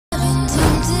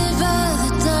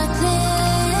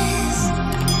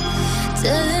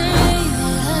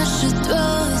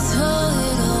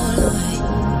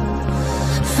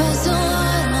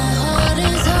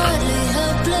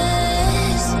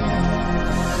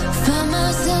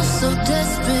so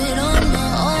desperate on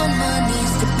my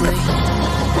knees to break.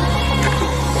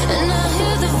 And I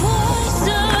hear the voice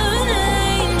of an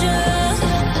angel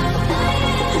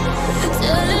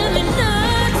telling me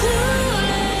not to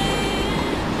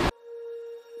leave.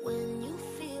 When you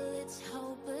feel it's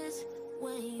hopeless,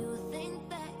 when you think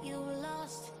that you've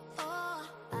lost, oh,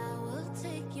 I will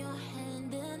take your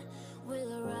hand and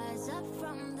we'll rise up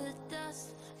from the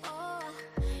dust. Oh,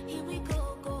 here we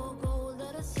go, go, go,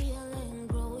 let us heal and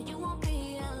grow. You won't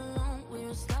be alone, we're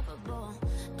unstoppable.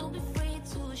 Don't be afraid.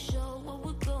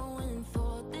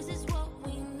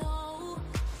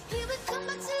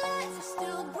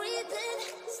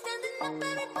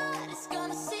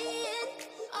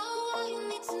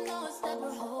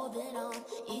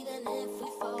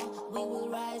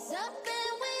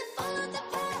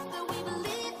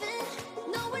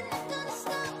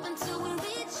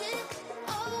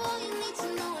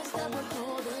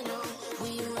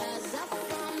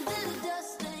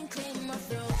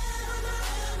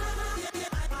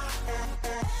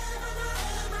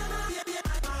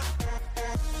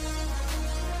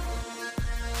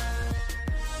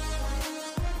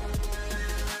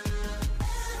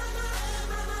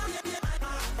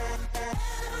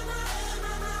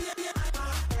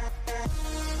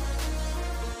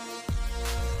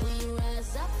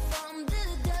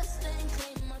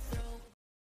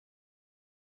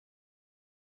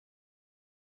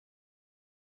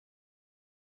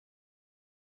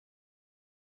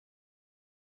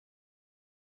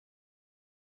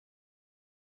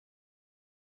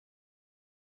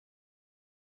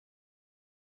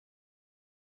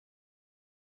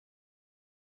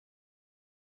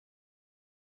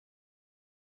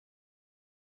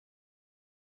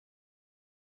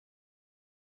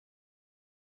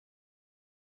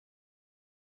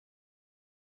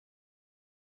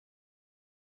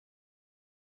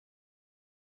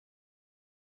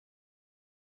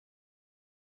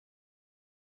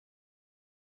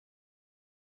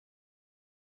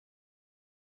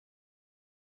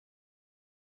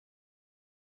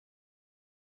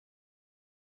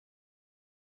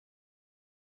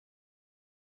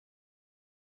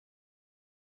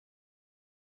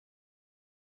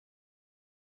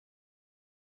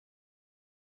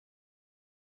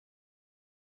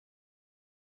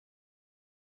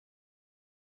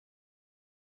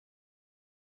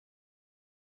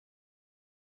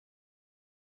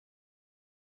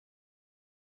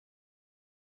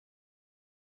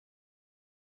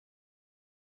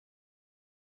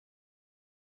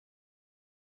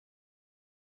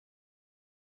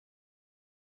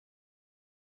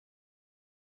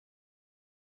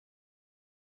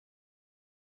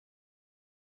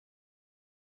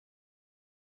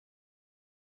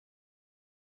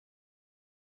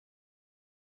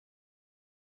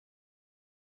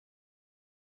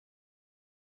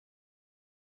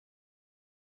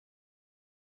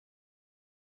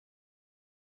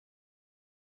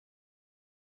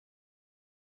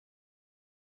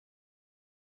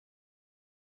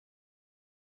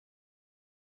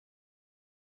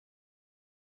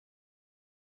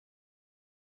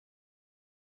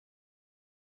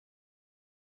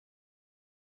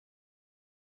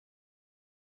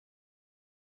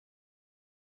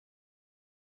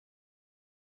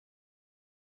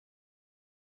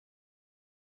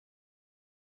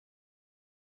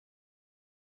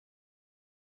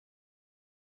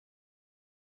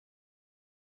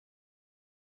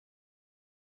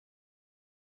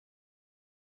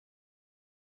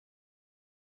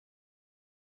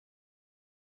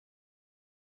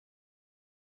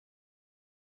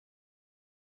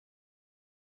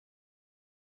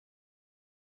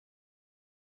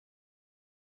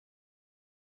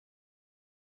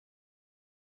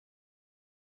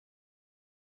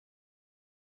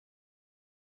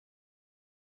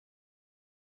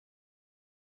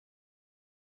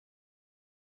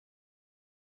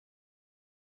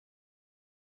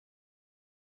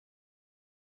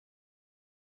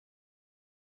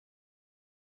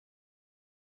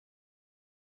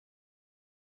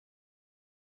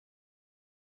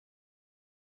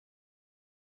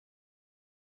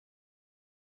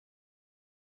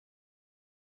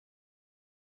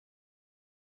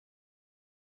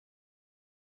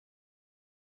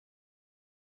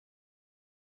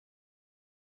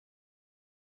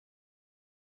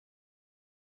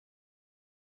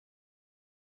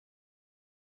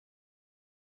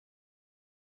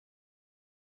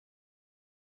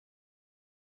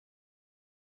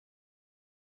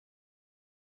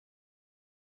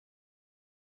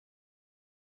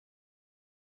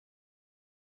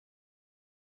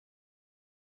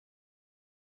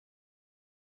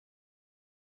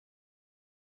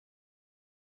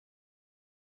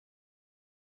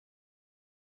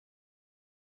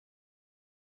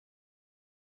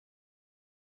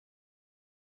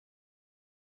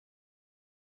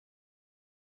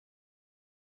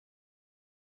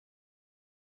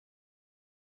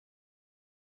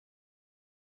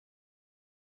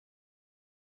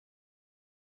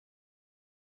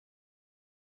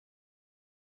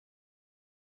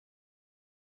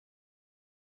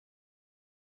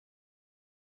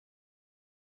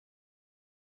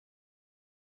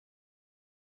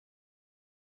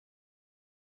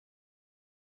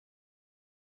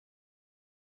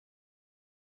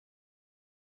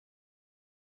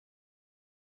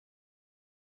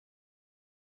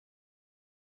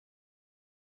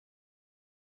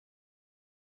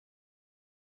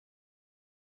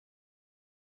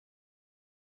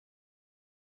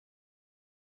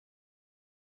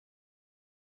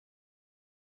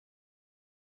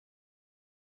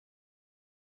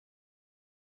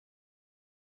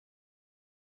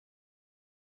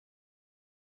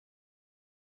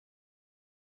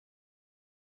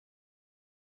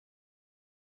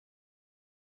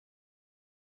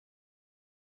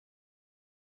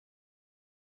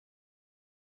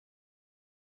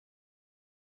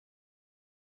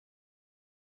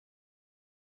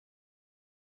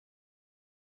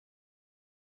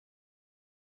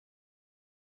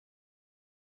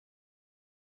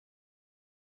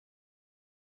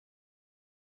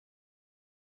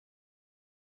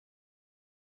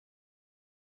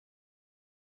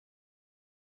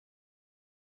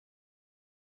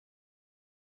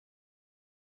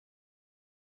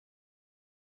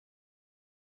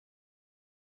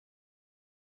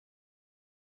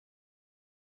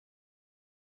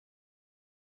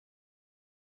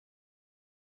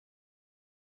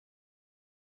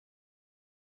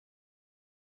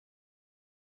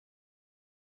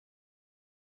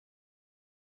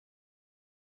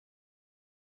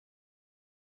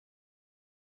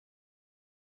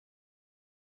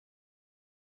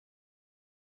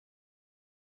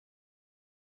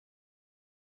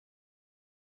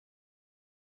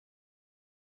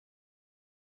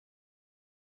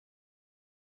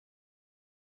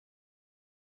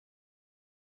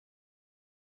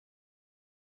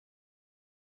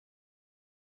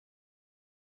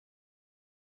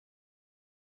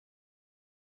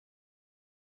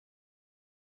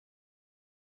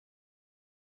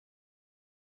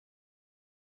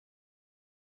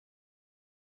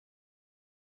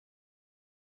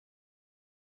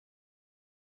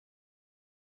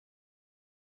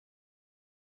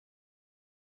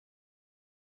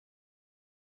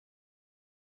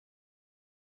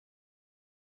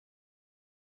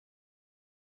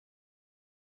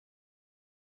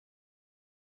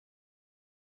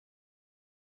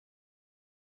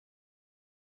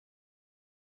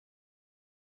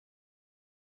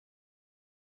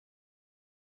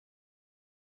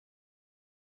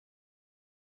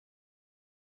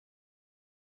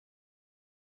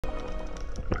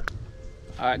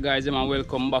 Alright guys, man,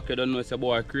 welcome back. You don't know it's a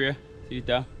boy Cray. See it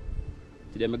there?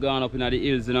 Today I'm going up in the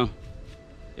hills, you know.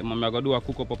 Yeah, man, I'm going to do a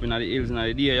cook up in the hills in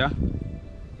the day, yeah.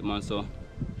 Yeah, man, so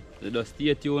just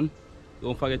stay tuned.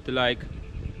 Don't forget to like,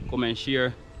 comment,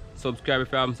 share, subscribe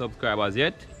if you haven't subscribed as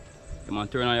yet. Yeah, man,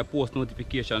 turn on your post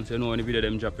notifications so you know when the video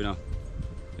them drop, you know.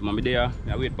 Yeah, man, I'm there.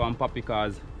 I wait for him Papi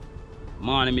because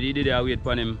man, I did there wait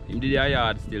for him. Him did there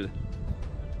yard still. And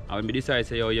when I decide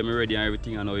say, oh, yeah, I'm ready and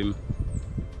everything, I know him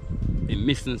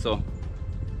missing, so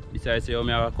decide say, oh,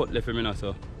 I have a cut left for me now,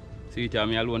 so see it here,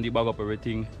 I alone the bag up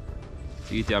everything.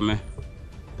 See it here, I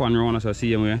pan around so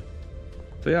see him here.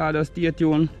 So yeah, just stay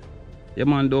tuned. Yeah,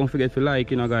 man, don't forget to like,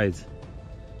 you know, guys.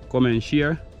 Comment,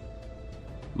 share.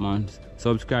 Man,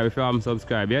 subscribe if you haven't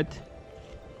subscribed yet.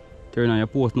 Turn on your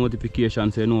post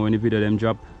notifications so you know when the video them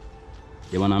drop.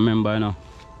 You wanna remember, you know,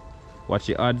 watch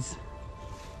the ads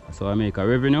so I make a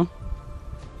revenue.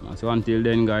 So until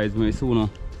then, guys, we soon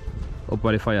up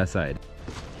at the fireside.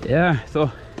 Yeah, so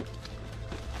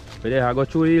there I go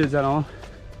through the hills, you know.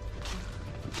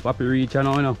 Papi reach, you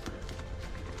know.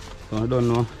 So I don't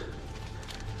know.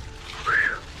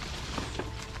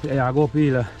 Yeah, I go up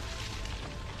here.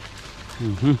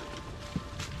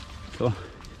 So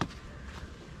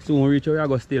soon reach where I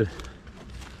go still.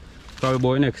 Probably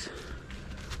about next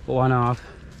 4.5.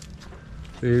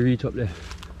 We reach up there.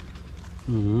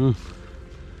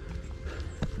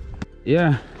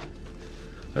 Yeah.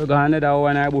 I got another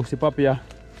one I bush the Papi here.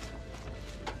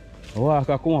 I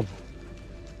come up.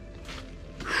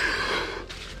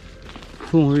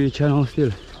 Soon reach now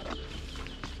still.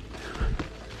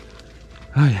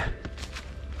 Oh yeah.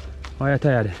 Why are you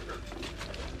tired?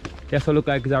 Yes, so look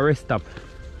like it's a rest stop.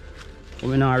 But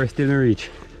we now rest till we reach.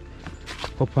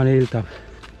 Up on the hilltop.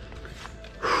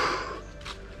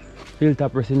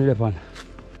 Hilltop resting the pan.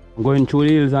 I'm going through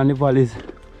the hills and the valleys.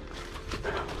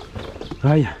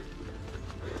 Oh yeah.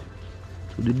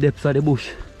 To the depths of the bush.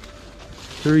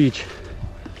 To reach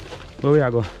where we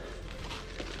are go.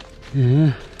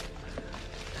 Yeah.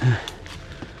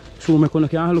 So I can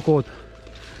look out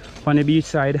on the beach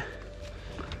side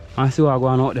and see what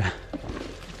going on out there.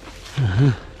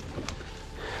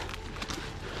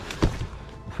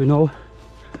 For now,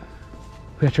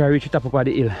 we try to reach the top of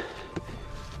the hill.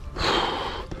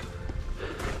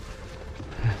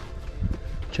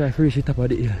 Try to reach the top of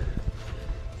the hill.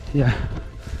 Yeah.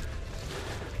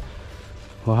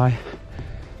 Why?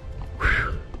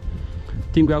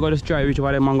 Think we are going to try to reach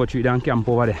over the mango tree and camp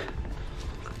over there.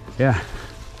 Yeah.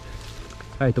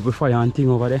 Light up a fire and thing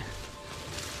over there.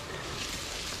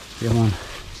 Yeah, man.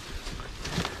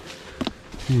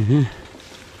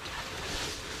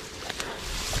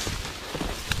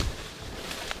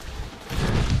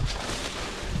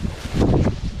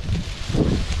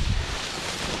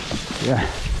 Yeah.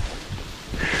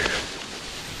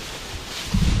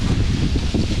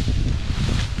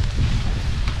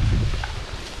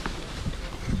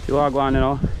 See what going on, you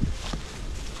know?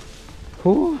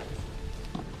 Whoo!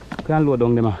 Can't load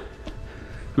down them. I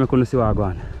couldn't see what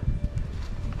going on.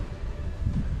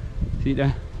 See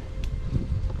there?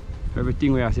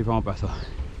 Everything we see from up here, so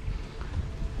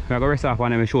we're going to rest off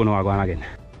and then show you what's going on again.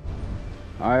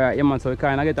 Alright, yeah, man, so we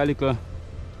kind of get a little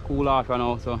cool off right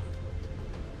now, so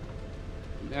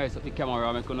there's the camera,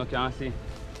 I can see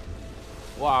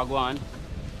what's going on.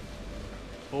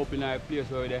 Hoping I place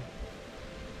where we're there.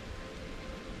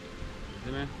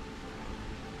 See me?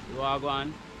 See what's going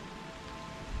on.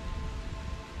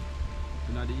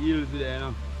 You know, the hills there, you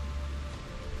know.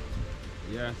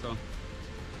 Yeah, so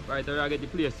right there I get the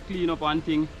place clean up and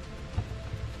thing.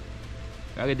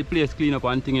 I get the place clean up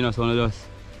and thing, you know, so I just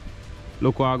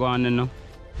look what I go on then now.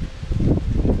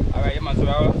 Alright, yeah, man, so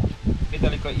I'll get a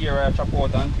little area chop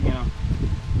out and thing, you know.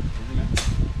 See me?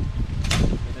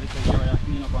 Get a little area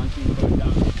clean up and thing, cut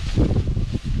down.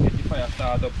 Get the fire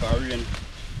started up for rain.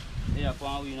 Yeah,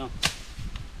 for we, you know.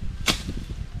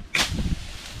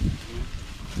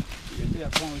 You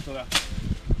get the phone so that.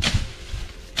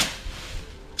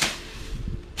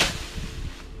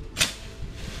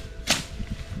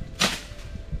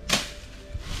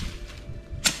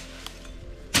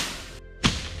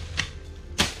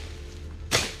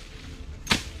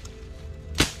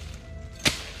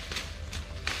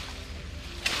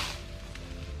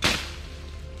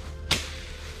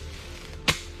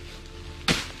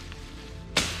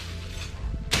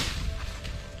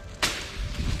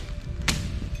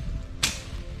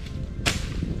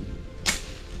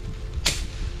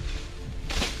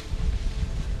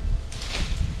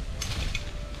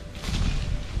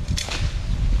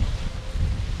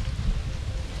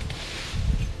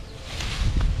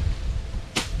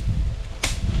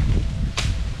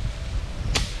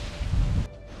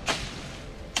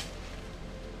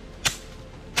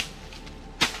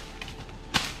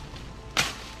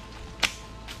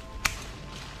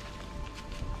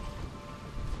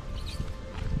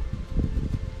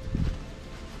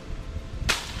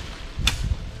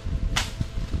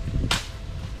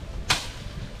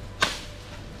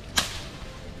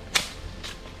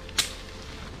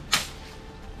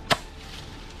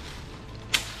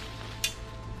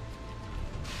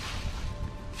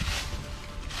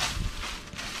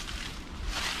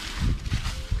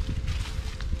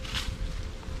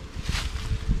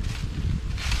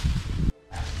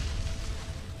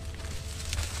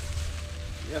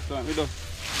 Yeah, so we just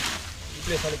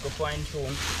place a little fine tune.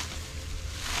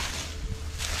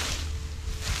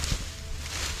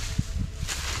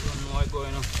 Don't know what's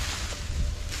going on.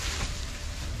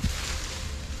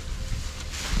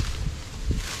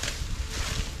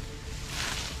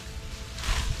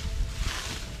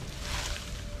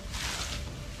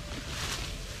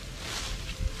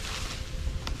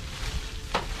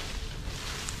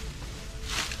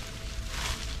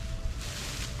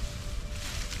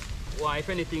 Well, if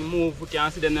anything move, we can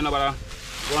see them then about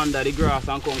go under the grass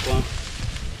and come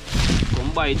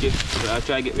bite it. So I'll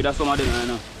try to get rid of some of them right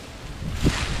now.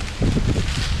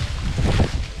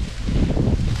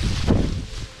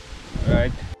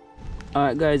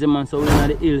 Alright guys, man, so we're in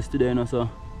the hills today, you know, so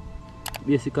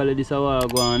basically this is what we're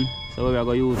going, so what we're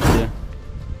going to use today.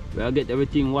 We'll get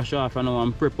everything washed off and,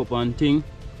 and prep up and thing.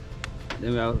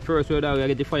 Then first we'll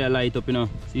get the fire light up, you know,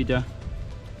 see it?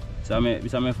 So this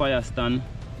is my fire stand,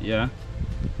 yeah.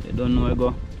 You don't know where I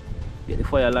go. Get the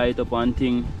fire light up and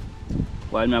thing.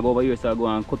 While I go over here, so I go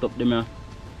and cut up them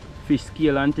fish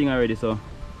scale and thing already, so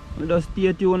we just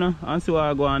stay tuned and see what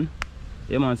I go on.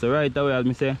 Yeah man, so right away as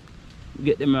I say,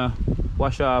 get them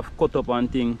wash off, cut up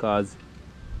and thing, cause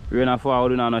rain and fall, we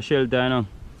don't have no shelter, you know.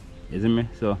 You see me?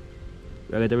 So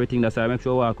we get everything that's why I make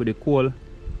sure I walk with the coal,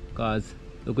 cause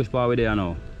look which part we there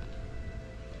now.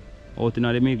 Out in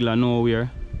the middle of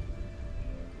nowhere.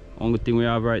 Only thing we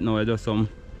have right now is just some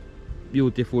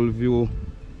beautiful view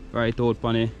right out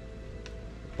on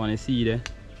the sea there.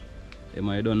 Yeah,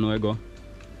 man, you don't know where I go.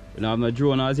 We don't have no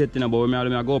drone as yet, but I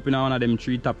go up in one of them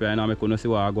tree top here and I make you see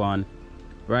what I go on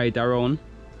right around.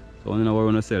 So you know worry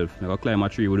on yourself. I go climb a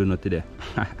tree we do not today.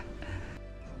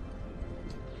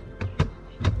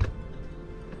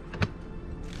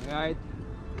 Alright.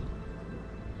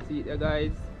 See it there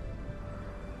guys.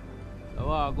 So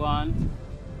what I go on.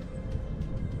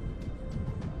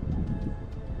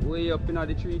 Way up in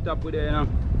the tree top there, you know.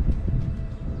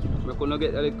 We're gonna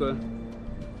get a little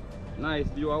nice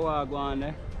view of what go on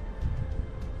there.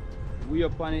 Way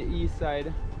up on the east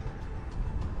side.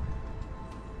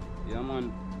 Yeah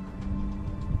man.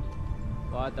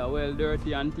 Water well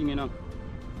dirty and thing, you know.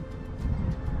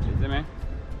 You see me?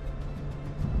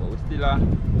 But we still are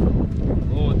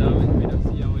oh damn it, we don't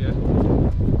see them here.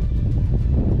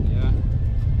 Yeah.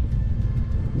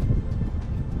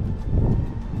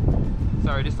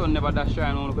 Sorry, the sun never that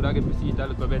shine on, could I get to see it a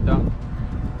little better.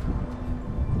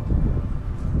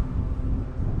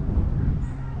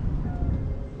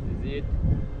 Is it?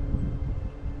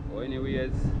 Oh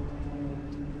anyways.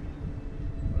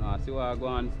 I see what I go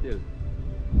on still.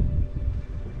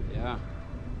 Yeah.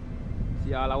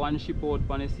 See all the one ship out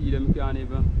when you see them, you can't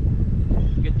even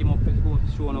get him up to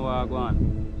show what I go on.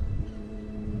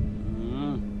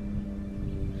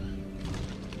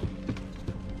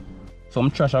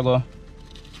 Some trash I go.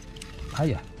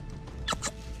 Hiya.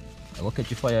 I go catch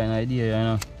the fire in the idea, you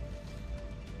know.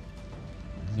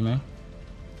 See me?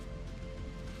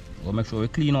 Go make sure we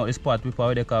clean out the spot before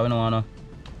we because we don't want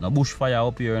no bush fire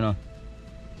up here, you know.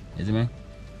 You see me?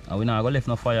 And we not go left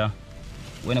no fire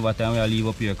whenever time we leave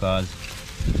up here because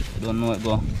we don't know where it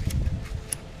go.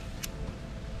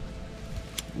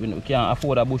 We can't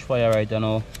afford a bush fire right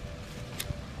now.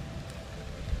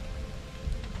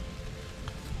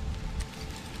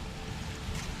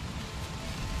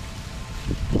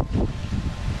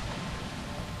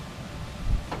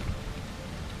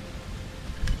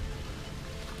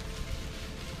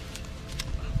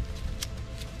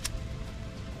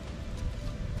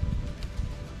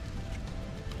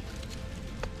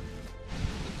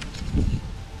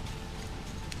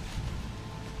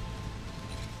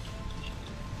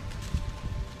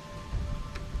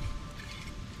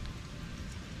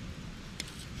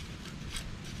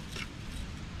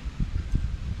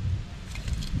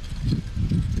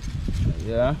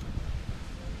 Yeah.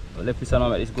 But left this and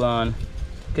let this go on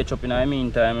catch up in the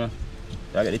meantime.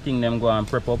 I get the thing them go and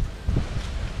prep up.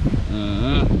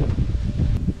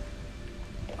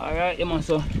 Alright, yeah man,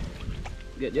 so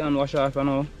get the hand wash off and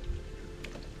now.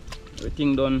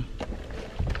 Everything done.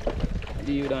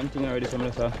 Deal with that thing already, so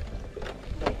let's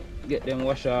get them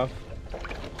wash off.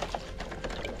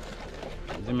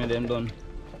 See me them done.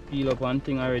 Peel up and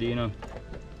thing already, you know.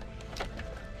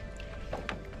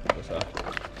 Just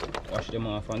wash them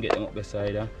off and get them up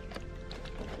beside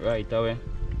right away.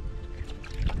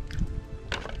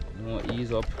 No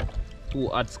ease up. Too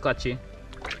hard scotchy.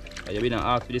 You've been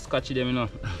asked for the scotchy them, you know.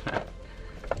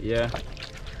 Yeah.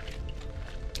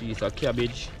 Piece of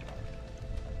cabbage.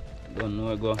 Don't know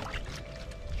where go.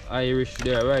 Irish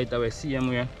there right away. See them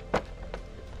where.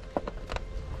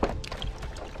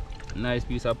 Nice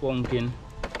piece of pumpkin.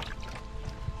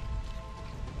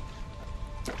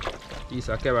 Piece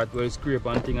of carrot well scrape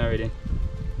and thing already.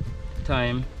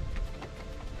 Thyme.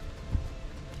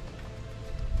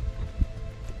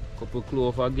 Couple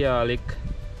clove of garlic.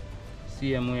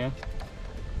 Same way.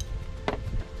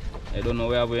 I don't know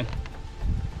where we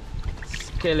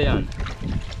scallion.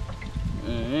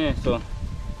 So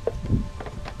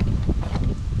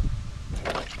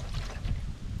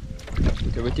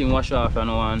everything wash off and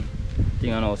one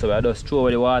thing and all, so I just throw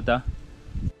away the water.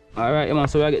 Alright man,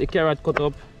 so I get the carrot cut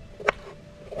up.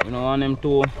 You know, on them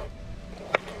two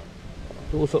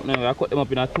something. I cut them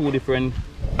up in a two different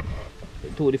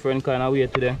kind of way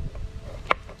today.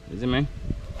 You see me?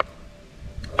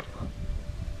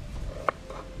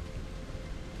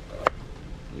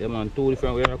 Yeah man, two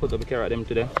different ways I cut up the carrot them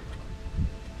today.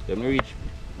 Them reach.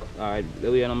 Alright,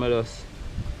 the way I'm just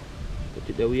put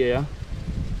it the way, yeah.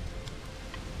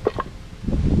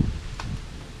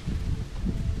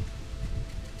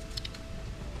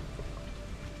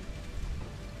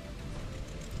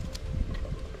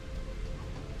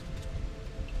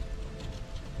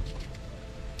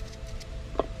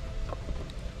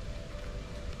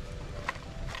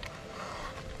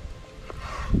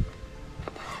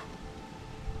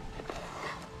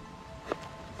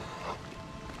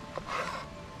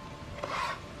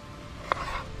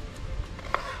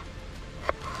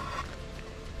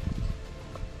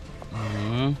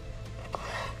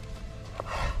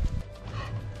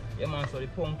 Yeah man, so the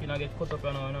pumpkin I get cut up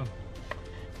now, you know.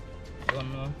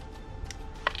 Don't know.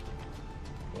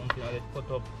 Pumpkin I get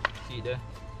cut up. See there?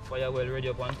 Fire well ready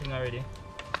up one thing already.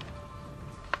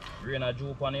 Rain a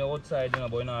juke on the outside, you know,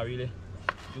 but not really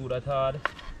do that hard.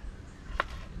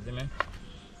 You see me?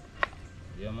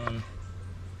 Yeah man.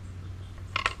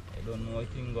 I don't know how it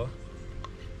thing go.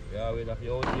 We always have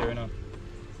you out here, you know.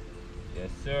 Yes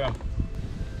sir.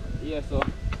 Yeah, so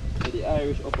get the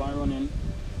Irish up and running.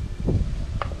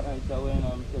 Right away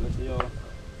now, I'm telling you,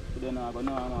 today now I go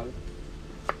normal. You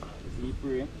see,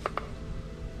 pray.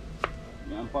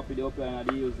 Me and Papi they up here in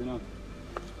the hills, you know.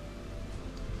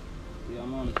 Yeah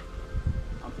man.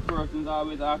 And persons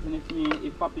always asking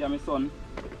if Papi and my son.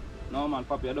 No man,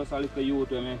 Papi I just a little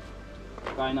youth with me.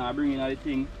 Kind of bringing the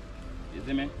thing. You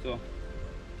see me? So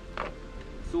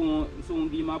soon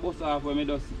give my boss off when I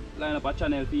just line up a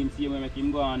channel for him, see when I make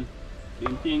him go on do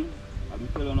him thing. I've been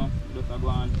telling him, just go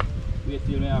on. Wait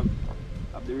till I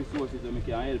have the resources so I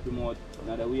can help him out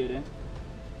another way there.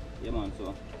 Yeah man,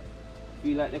 so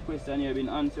feel like the question here been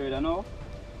answered now.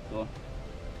 So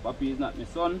Papi is not my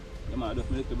son, yeah man, just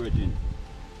my little virgin.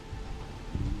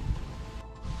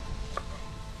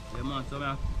 Yeah man, so I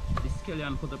have the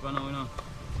scallion cut up now, you know.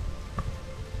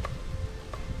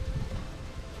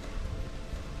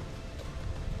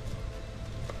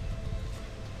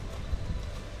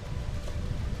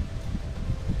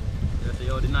 You see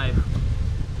how the knife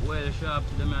well sharp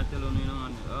to them I tell you, you know,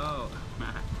 man. Oh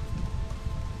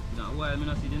not while I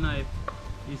not see the knife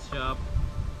this sharp.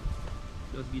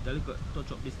 Just get a little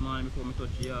touch up this morning before I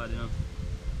touch the yard, you know.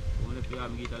 Only if you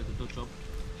have me get a little touch up.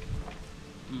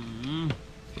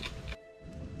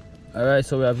 Alright,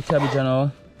 so we have the cabbage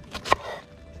now.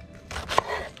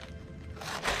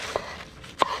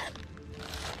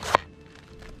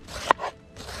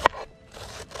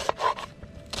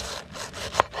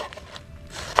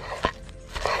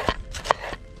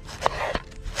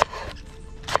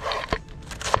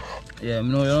 Yeah, you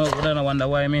know, I don't wonder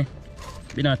why me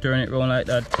not turn it round like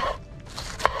that.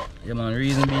 Yeah man,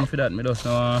 reason being for that, me just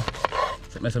know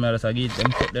set me some just a get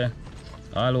them cut there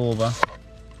all over.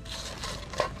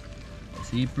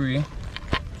 See pray.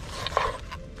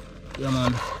 Yeah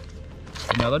man.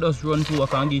 I'm gonna just run through, I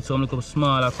can get some little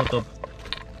smaller cut up.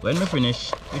 When I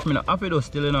finish, if me not happy though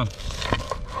still, you know.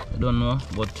 I don't know,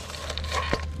 but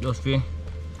just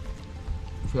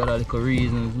for other little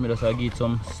reasons, me just get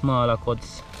some smaller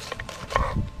cuts.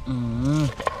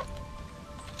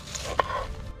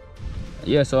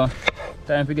 Yeah, so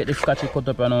time to get the scotchy cut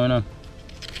up now, you know.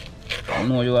 I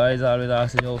know you guys always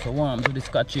ask you how so warm to the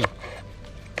scotchy.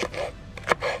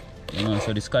 You know,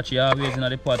 so the scotchy always in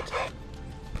the pot.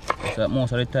 So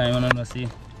most of the time when I see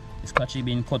the scotchy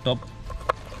being cut up.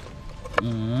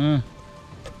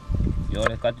 Yo,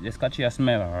 the scotchy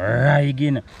smell right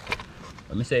again.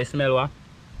 Let me say smell what?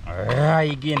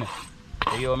 Right again.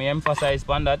 So you me emphasize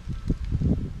on that.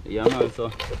 Yeah man, so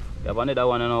you have another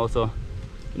one now, so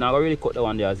you're not really cut the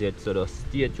one there as yet, so just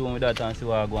stay tuned with that and see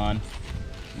what I go on.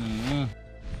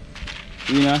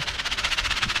 You know?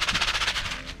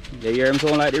 You hear him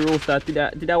sound like the rooster.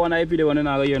 Did that one I video when you're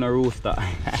not going to hear no rooster.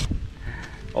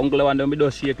 Uncle one don't be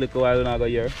just shake like a while you're not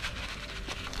going to hear.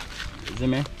 You see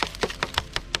me?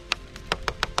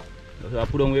 So I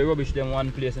put on the rubbish them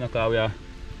one place in the car where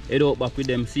head out back with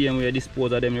them, same way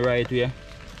dispose of them the right way.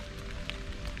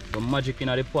 Some magic in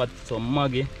the pot, some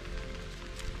Maggi.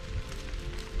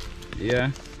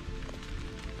 Yeah.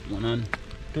 And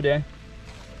today,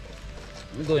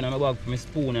 I'm going in my bag for my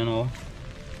spoon, you know,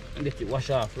 and get it wash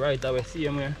off right away,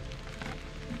 same way.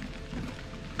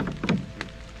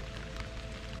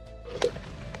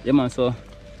 Yeah man, so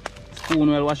spoon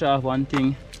will wash off one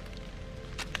thing.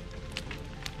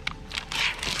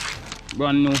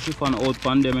 Brand new chiffon out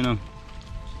from them, you know.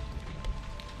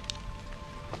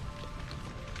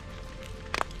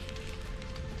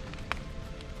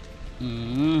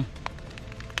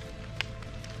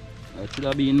 That should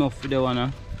have been enough for the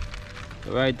one.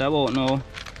 Right about now,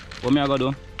 what I gotta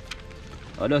do,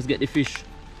 I'll just get the fish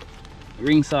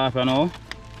rings off, you know,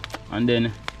 and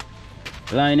then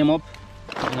line them up.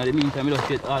 And in the meantime, I just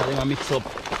get all of them mix up.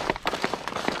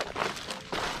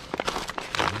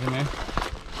 You see me?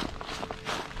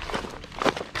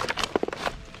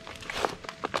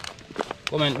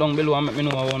 Comment down below and let me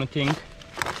know what you want to think.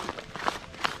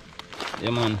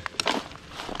 Yeah man.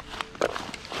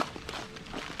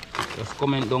 Just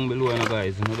comment down below, you know,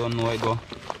 guys. If you don't know how it go.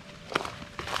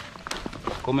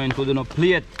 Comment who do not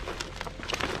play it.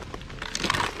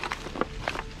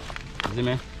 You see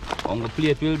me? On the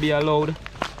plate will be allowed.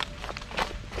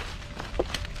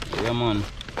 Yeah man.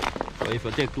 So if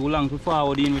you take too long to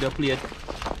forward in with the plate,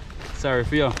 sorry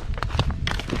for you.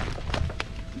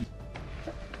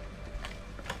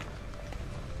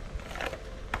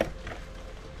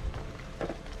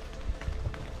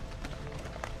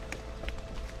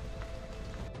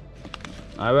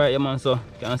 Alright, yeah man, so you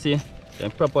can see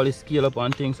then properly scale up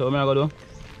and things. So what I'm gonna do,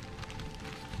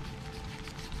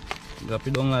 drop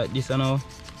it down like this now.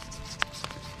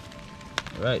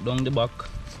 Right down the back.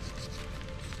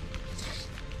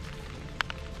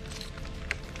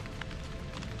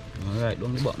 Alright,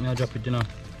 down the back, I'll drop it, you know.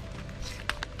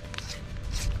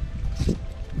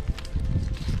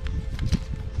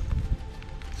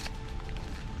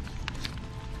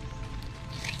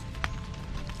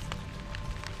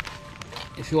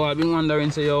 If you have been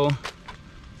wondering, say yo,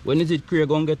 when is it Craig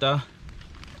gonna get a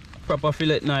proper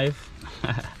fillet knife?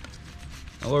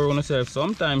 Don't worry on yourself,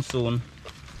 sometime soon.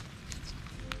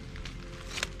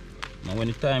 And when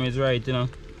the time is right, you know.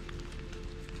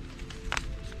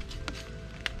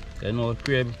 You know,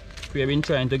 Craig been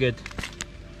trying to get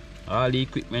all the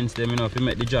equipments them, you know, to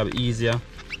make the job easier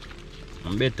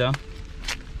and better.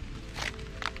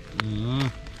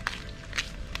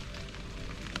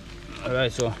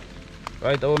 Alright, so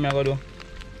right, what am I gonna do?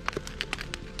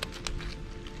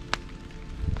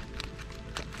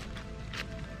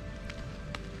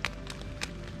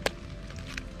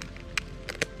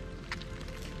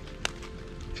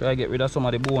 Try to get rid of some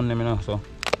of the bone them, you know, so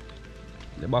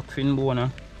the back fin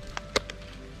bone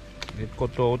get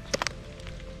cut out.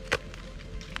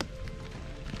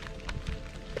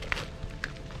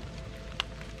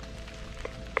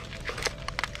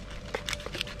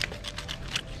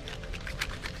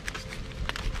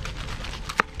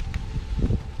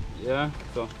 Yeah,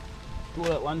 so pull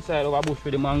that one side of a bush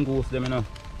for the mangoes them, you know.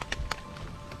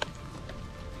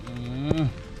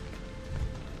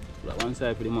 Pull that one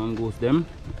side for the mangoes them.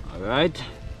 Alright.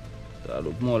 So that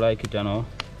look more like it, you know.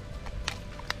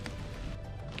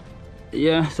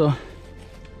 Yeah, so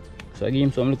I give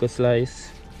him some little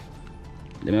slice.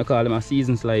 Then I call them a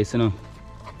seasoned slice, you know.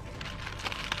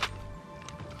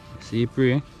 See,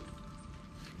 pray.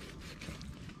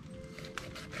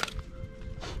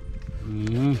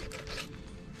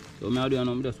 So what I do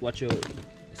now, I just watch out,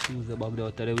 smooth the bag out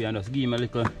of the way and just give him a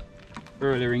little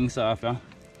early rings off. Yeah?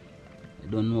 I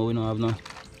don't know, we don't have no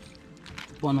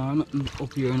pan or nothing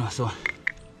up here, you know, so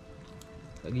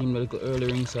I give him a little early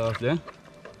rings off there.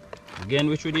 Again,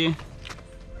 which we do,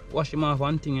 wash him off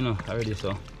one thing, you know, already,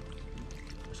 so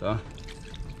yeah,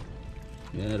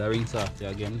 the rings off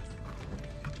there again.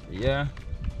 Yeah,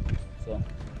 so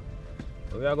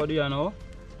what we are going to do now,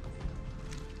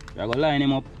 we are going to line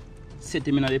him up, set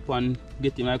him in the pan,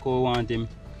 get him like how we want him.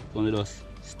 So we just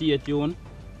stay tuned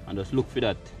and just look for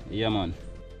that. Yeah man.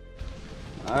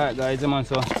 Alright guys, yeah man,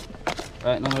 so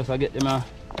right now just get them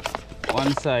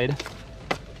one side.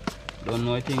 Don't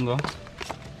know a thing go.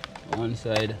 One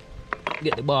side.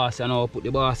 Get the bass and now put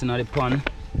the bass in the pan.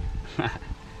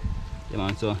 Yeah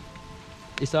man, so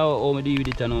this is how I do with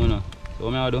it now, you know. So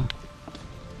what I do,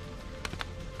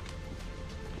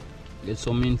 get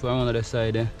some in from another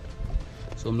side there.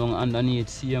 Some down underneath,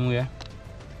 same way.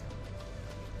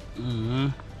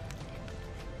 Then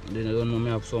I don't know,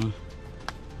 I have some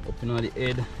up in the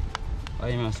head.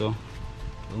 I so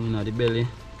down in the belly.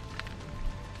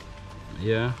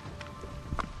 Yeah.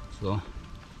 So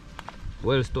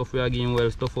Well stuff, we are getting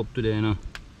well stuff up today, you know.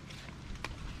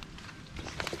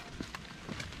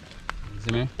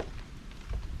 See me?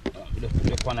 Just put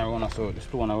the pan around so the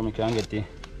stone around we can get it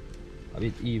a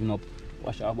bit even up.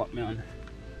 Wash our back, man.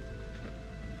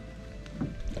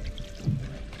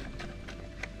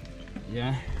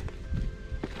 Yeah.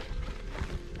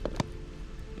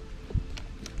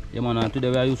 Yeah, man,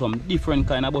 today we are use some different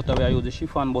kind of butter. We are use the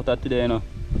chiffon butter today, you know.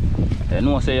 You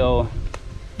know, say yo,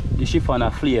 the chiffon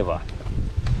a flavor.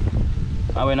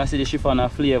 And when I see the chiffon a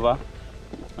flavor,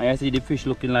 and you see the fish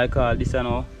looking like all this, you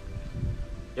know,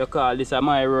 you call this a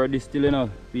my word, this still, you know,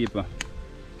 people.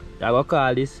 You go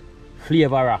call this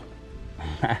flavor.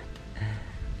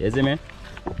 You see me?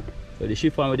 So the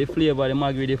chiffon with the flavor, the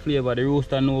maggi with the flavor, the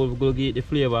roaster know go get the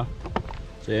flavor.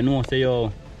 So you know, say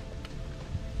yo,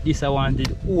 this I want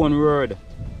its own word.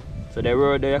 So the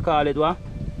word you call it what?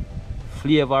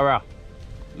 Flavor.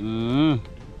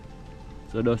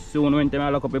 So the soon when I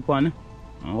look up the pan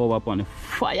and over upon the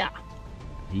fire.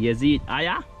 You see it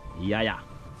higher? Yeah.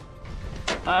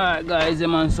 Alright guys,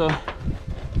 man, so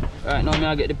right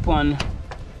now I get the pan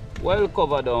well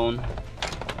covered down.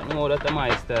 I know that's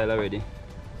my style already.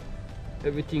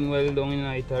 Everything well done in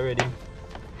it already.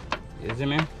 You see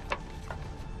me?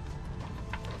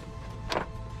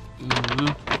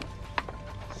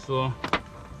 So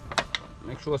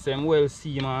make sure I'm well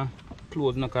steam and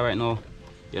close knuckle right now.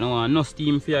 You don't want no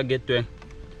steam for you get to.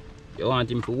 You want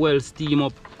him to well steam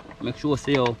up. Make sure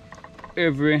say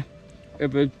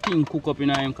everything cook up in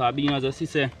him, because being as a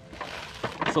sister,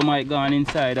 some might gone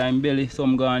inside and belly,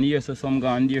 some gone here, so some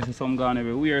gone there, so some gone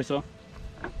everywhere, so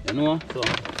you know, so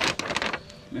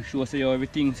make sure say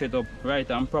everything set up right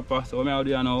and proper. So what I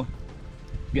do now,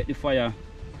 get the fire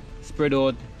spread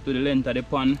out to the length of the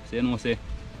pan, so you know say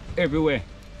everywhere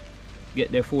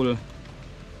get the full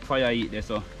fire heat there.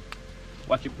 So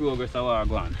watch the progress of what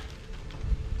go on.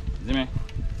 See me?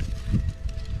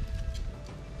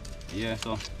 Yeah,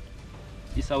 so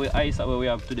this is how we ice that we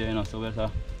have today, you know, so we have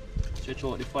to stretch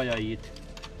out the fire heat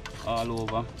all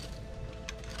over.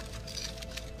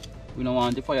 We don't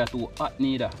want the fire too hot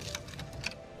neither.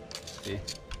 See,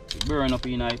 it burn up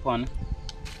in the pan.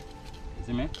 You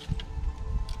see me?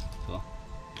 So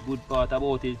good part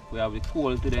about it, we have the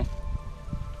coal today.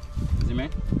 You see me?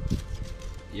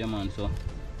 Yeah man, so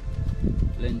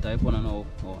length of the pan now,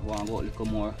 oh, I want to go a little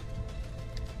more.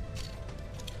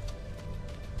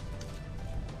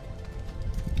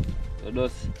 So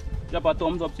just drop a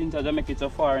thumbs up since I make it so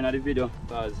far in the video,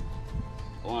 because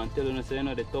I want to tell you, say, you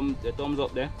know, the thumbs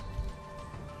up there,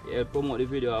 yeah, promote the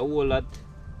video a whole lot.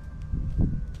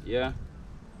 Yeah.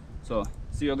 So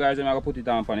see you guys when I go put it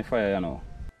on the fire, you know.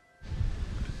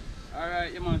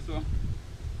 Alright, yeah man, so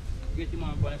get him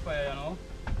on the fire, you know.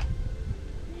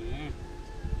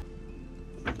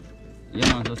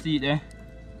 Yeah man, so see it there.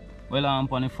 Well on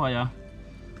the fire.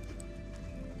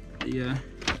 Yeah.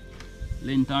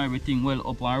 Length and everything well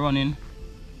up and running.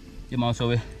 Yeah man, so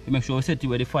we make sure we set it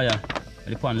with the fire,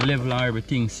 the pan level and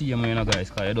everything. See you, you know guys,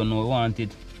 because I don't know we want it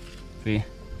to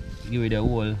give it the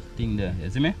whole thing there. You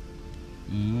see me?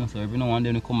 So every now and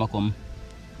then we come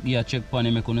give a check pan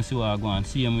and make you see what I go on.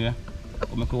 See him here.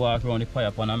 Make you walk around the fire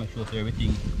pan and make sure so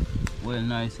everything well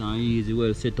nice and easy,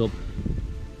 well set up.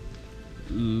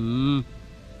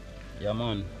 Yeah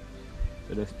man.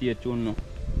 So just stay tuned now.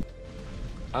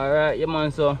 Alright, yeah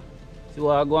man, so see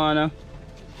what I go on now.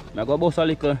 I go bust a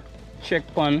little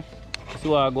check pan. See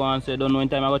what I go on, so I don't know when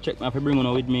time I go check, I have to bring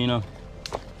one with me, you know.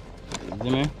 See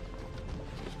me?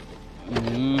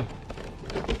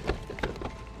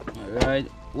 Alright,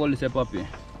 hold this up, puppy.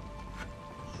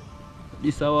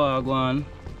 This is how I go on.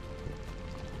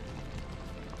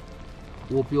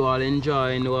 Hope you all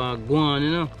enjoying what I go on,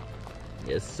 you know.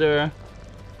 Yes sir.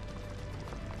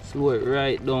 Slow it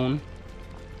right down.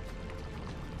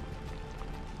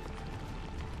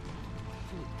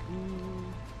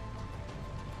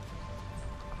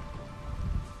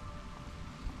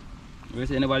 If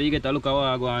anybody get a look at what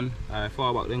I go on, I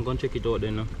fall back then go check it out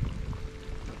then. No?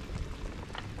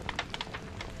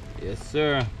 Yes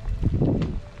sir.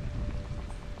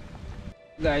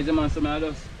 Guys, man, so I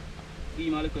just give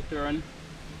him a little turn.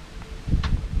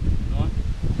 No?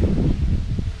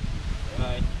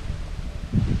 Right.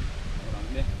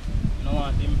 I don't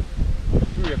want him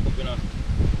to break up, you know.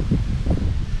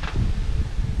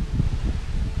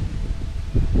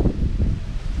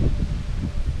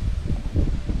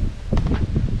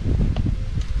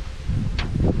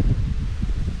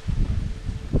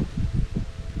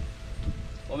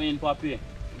 Come in, Papi.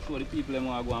 Show the people them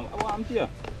want to go on. I want here.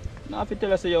 Now have to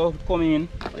tell us you come in.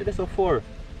 What is this for?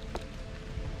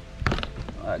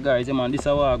 Alright guys, man, this is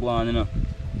how I go on, you know.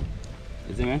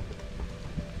 You see me?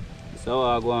 So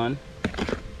I go on.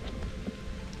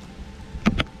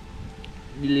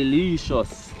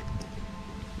 Delicious.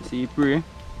 See pray.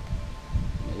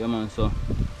 Yeah man, so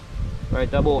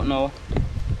right about now.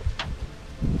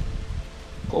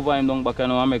 Cover him down back and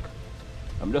now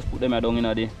I'm just put them down in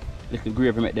the little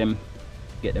gravy, make them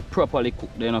get the properly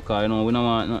cooked there, because you know we don't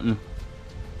want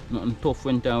nothing tough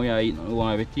when time we are eating. We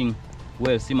want everything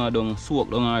well simmer down, soak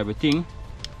down and everything.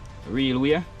 Real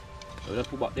way. So just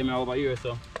put back them over here,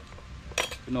 so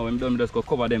you know when I'm done, just go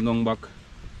cover them down back.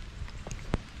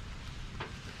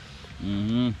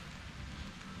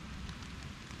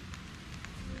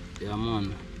 Yeah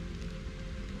man.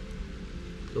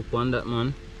 Look on that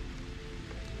man.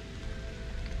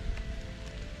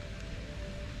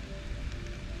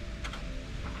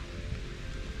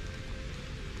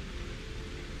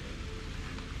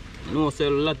 No, so a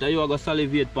lot of you are going to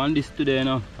salivate on this today, you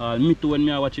know. Me too when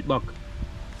I watch it back.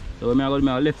 So when I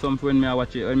left some when I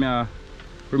watch it, when I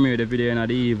premiere the video in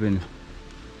the evening.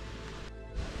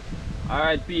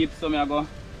 Alright peeps, so I go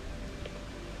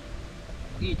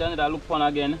eat another look fun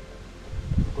again.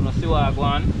 Gonna see what I go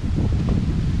on.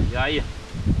 Yeah.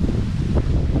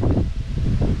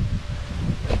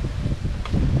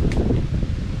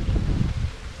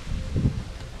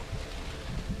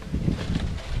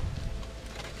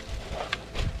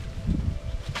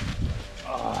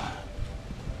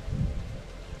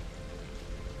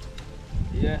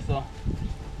 Yeah, so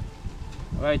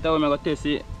right now I'm gonna taste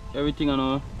it, everything I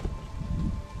know.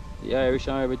 The Irish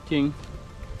and everything.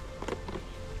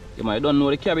 You might don't know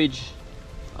the cabbage.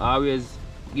 I always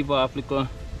give off little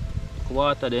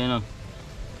water there, you know.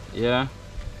 Yeah.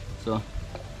 So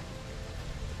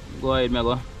go ahead, me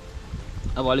go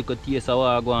have a little taste of what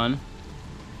I go on.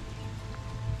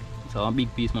 So a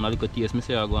big piece man, a little taste, me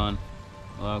say I go on.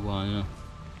 What I go on, you know.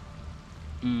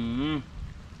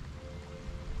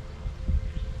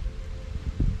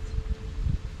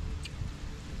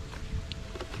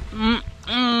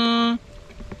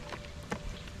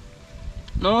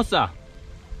 No sir,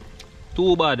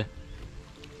 too bad.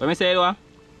 Let me say it,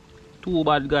 too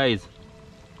bad guys.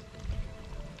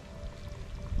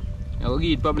 I will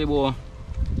give it probably about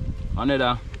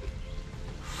another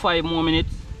 5 more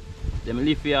minutes. Then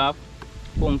lift it up.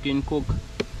 Pumpkin cook,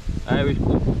 Irish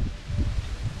cook,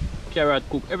 carrot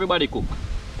cook, everybody cook.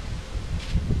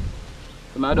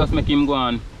 So I just make him go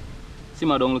and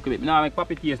simmer down a little bit. Now I make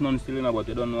Papi taste none still, but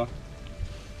you don't know.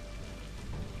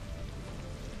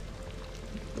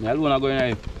 I alone are going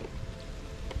here.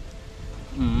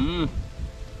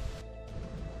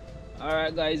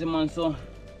 Alright guys, man, so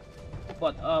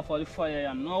put off all the fire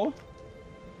and now.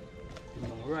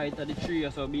 Right at the tree,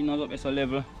 so being up as a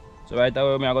level. So right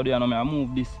away I go do now, I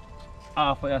move this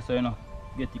half fire so you know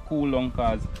get it cool down,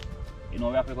 cause you know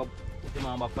we have to go put them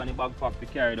on back on the backpack to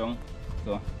carry down.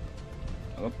 So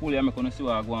I will pull here, I'm gonna see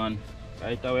what I go on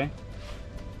right away.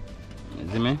 You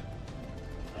see me?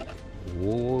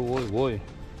 Whoa.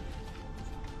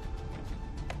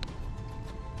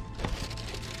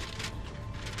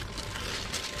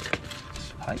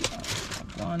 Hi,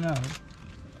 go on now.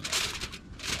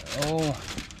 Oh,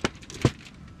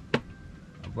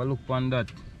 have a look on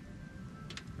that.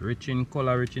 Rich in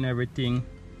color, rich in everything.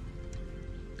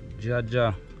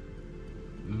 Jaja.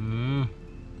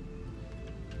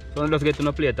 So just get to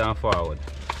the plate and forward.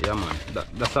 Yeah man,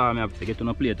 that's all I have to say. Get to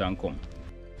the plate and come.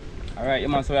 Alright, yeah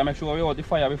man, so I make sure we out the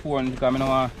fire before because I don't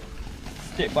want to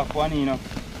step back one, you know.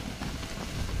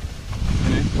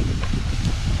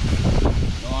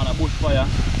 Don't want a bush fire.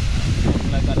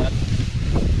 Something like that.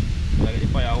 Like the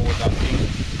fire out and thing.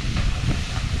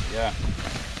 Yeah.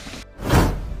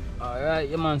 Alright,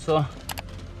 yeah man, so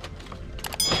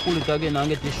pull it again and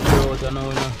get this sugar out now,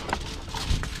 you know.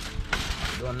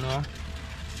 Don't know.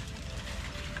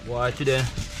 Watch it then.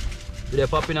 Today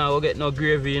Papi now will get no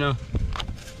gravy, you know.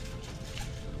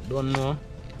 Don't know.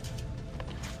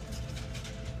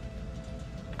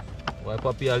 Why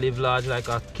Papi I live large like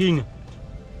a king.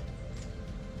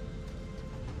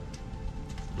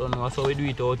 Don't know, that's how we do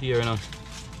it out here, you know.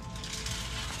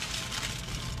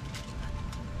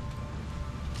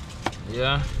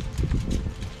 Yeah.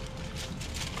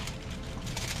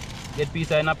 Get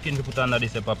piece of napkin to put under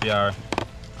this Papi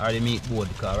or the meat board,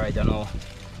 because right now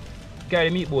carry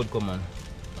the meat board come on.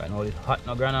 Right now it's hot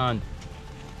no granite.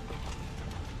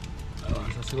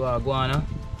 So see what I go on now.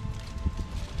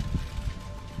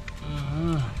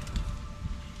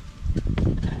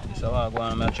 So what I go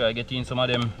on, I'm gonna try to get in some of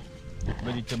them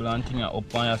vegetable and things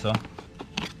up on here, so.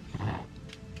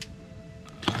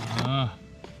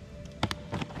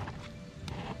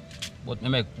 But I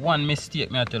make one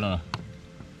mistake, I tell you.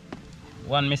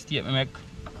 One mistake I make.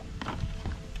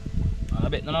 I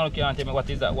bet none of you can tell me what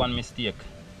is that one mistake.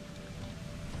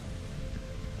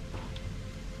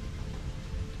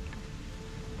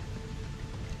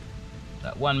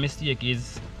 That one mistake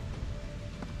is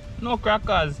no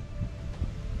crackers.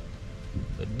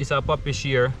 So this a puppy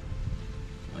share.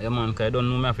 Yeah man, cause I don't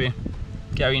know me have to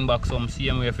carrying back some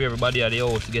same way for everybody at the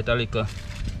house to get a little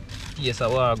taste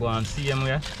of what I go and same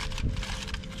way.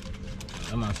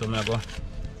 Yeah man, so I go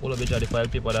pull a bit of the file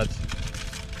paper that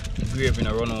the gravy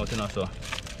run out, you know, so.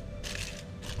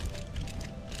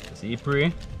 See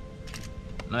pray.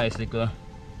 Nice little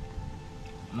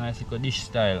dish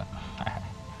style.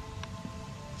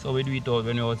 So we do it out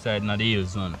when we're outside in the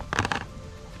hills, man.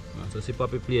 So see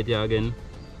puppy plate here again.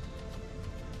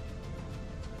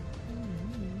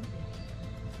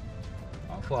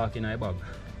 Fork in my bag.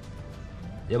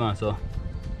 Yeah man, so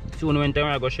soon when time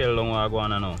I go shell down where I go on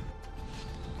now.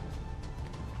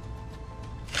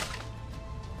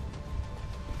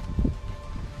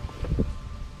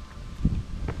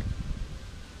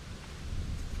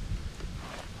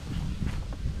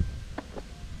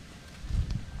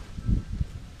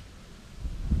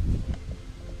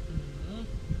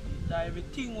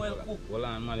 Everything well cooked. Hold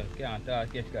on man, can't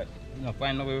talk catch that. You don't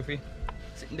find no way for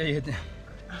sitting there yet.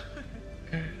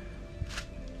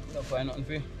 Don't find nothing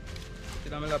for.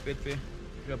 Sit on my lap it for.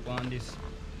 Drop on this.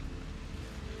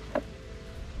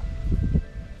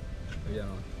 Yeah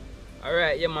man.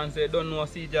 Alright, yeah man, so you don't know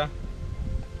see ya.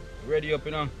 Ready up,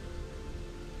 you know.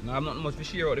 Now I have nothing much to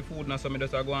share out the food now, so I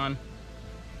just go and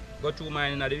go through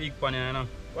mine in the week pan, you know.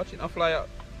 Watch it and fly out.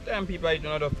 Damn people I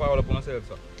don't know to follow up on myself,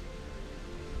 so.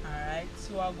 Alright,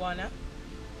 so I go now.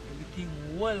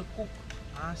 Everything well cooked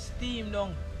and steamed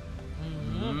down.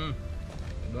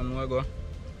 Don't know where I go.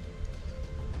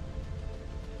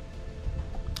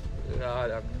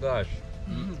 Lord gosh.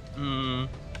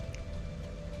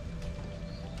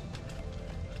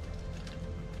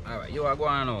 Alright, you are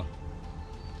going now.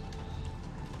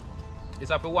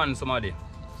 It's up to one somebody.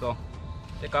 So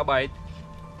take a bite.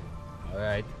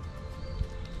 Alright.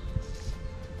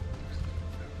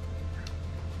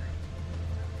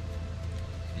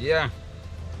 Yeah.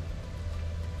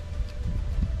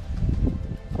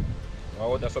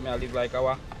 Oh, that's something I live like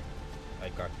a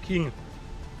king.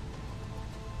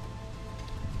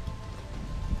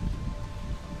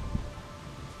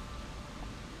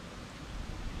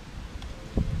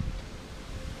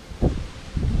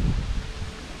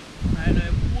 I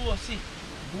know bossy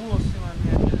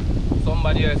man.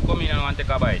 Somebody else come in and want to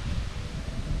take a bite.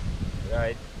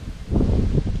 Right.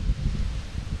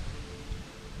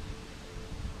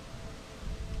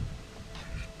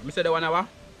 Let me say the one hour.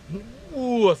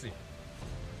 Bossy.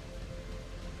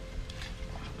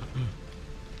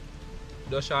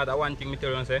 Just short of one thing me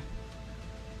tell you say.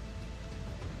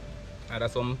 Either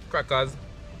some crackers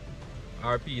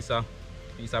or piece of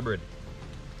bread.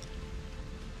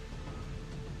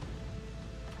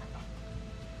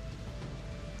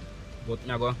 But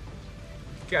I go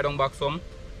carry down back some.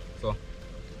 So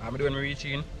I'm doing my reach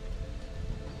in.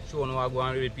 Show you how I go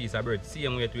and do the piece of bread.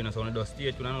 Same way to you know, so I just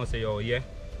stay tuned and know say, oh yeah.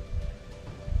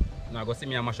 Now go see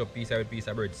me a mash up piece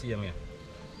of bread, same way.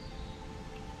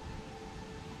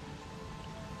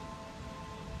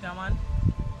 Yeah man,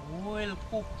 well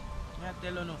cooked. I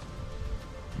tell you no.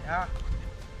 Yeah.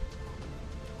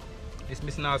 It's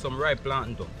missing out some ripe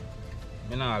plantain too.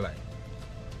 I not lie.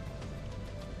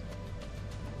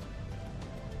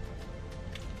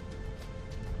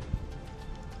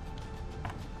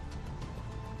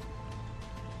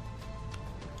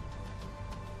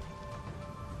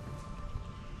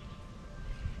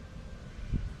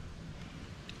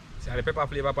 See the pepper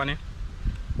flavor upon it?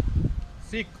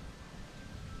 Sick.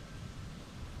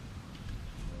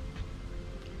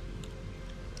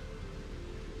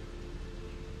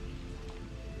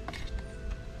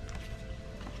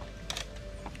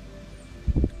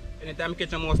 Anytime I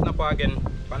catch a more snapper again,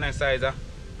 for nice size,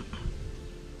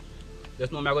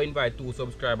 just know I'm going to invite 2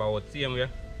 subscribers out same way.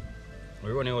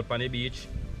 We're running out on the beach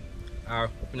or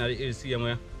up in the hills same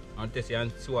way and test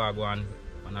and see what I go on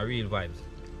the real vibes.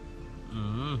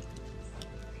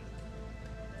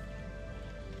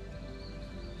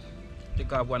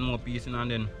 Take off one more piece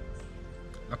and then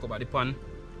lock up at the pan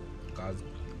because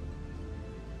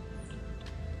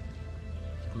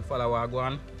I follow what I go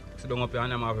on, sit down up here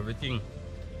and I have everything.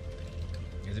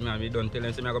 You see me, I done tell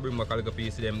them say I go bring back a little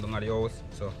piece of them down at the house.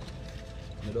 So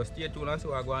I just stay tuned and see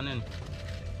what I go on then.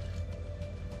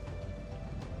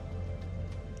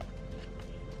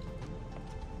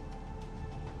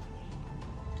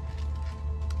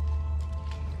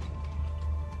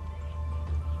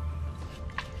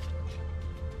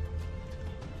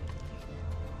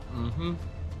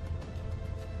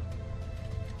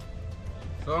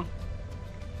 So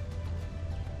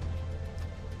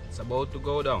it's about to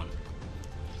go down.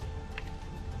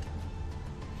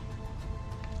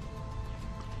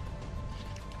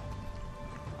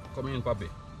 Come in, Papi.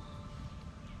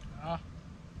 Ah.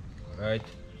 Alright,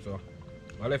 so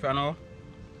well, if I know,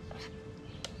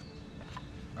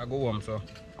 I go home. So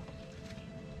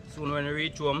soon when you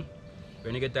reach home,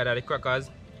 when you get tired of the crackers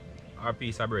or a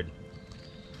piece of bread.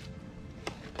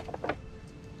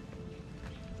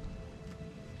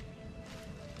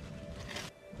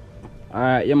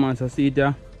 Alright, yeah man, so see it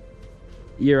there.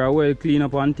 Here I will clean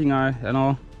up one thing, you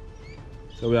know.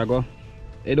 So we are go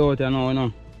head out now, you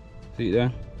know. See it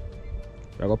there.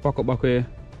 We are go pack up back with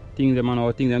things them and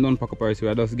our things them don't pack up, so we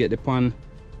are just get the pan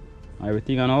and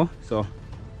everything you know. So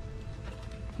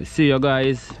we see you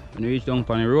guys when we reach down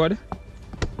on the road.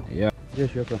 Yeah.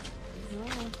 Yes, sure.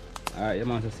 Alright, yeah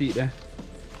man, so see it there.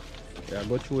 We are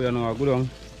go through you know, go down.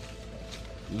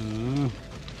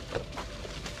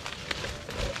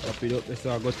 Up it up, let's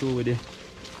go through with the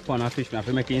pan of fish. I have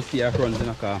to make him see a front in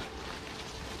the car.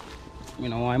 You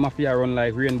know, I'm a fear run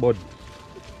like rain bud.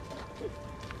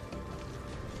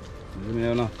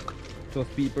 You know,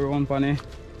 just people run on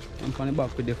the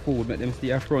back with the food, make them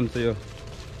see a front so you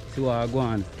see what I go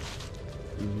on.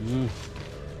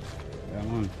 Yeah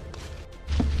man.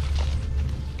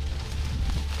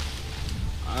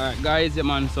 Alright guys, yeah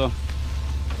man, so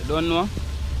you don't know,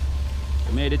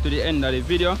 you made it to the end of the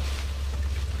video.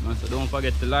 Man, so don't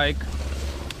forget to like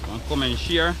and comment,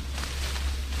 share,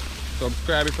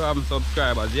 subscribe if you haven't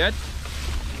subscribed as yet.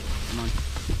 Man,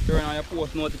 turn on your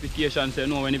post notifications so you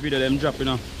know when the video them drop, you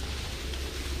know.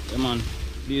 Yeah man,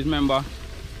 please remember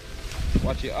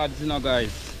watch your ads, you know guys.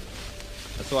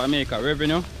 That's how I make a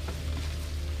revenue.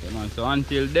 Yeah man, so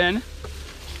until then,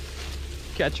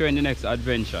 catch you in the next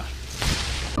adventure.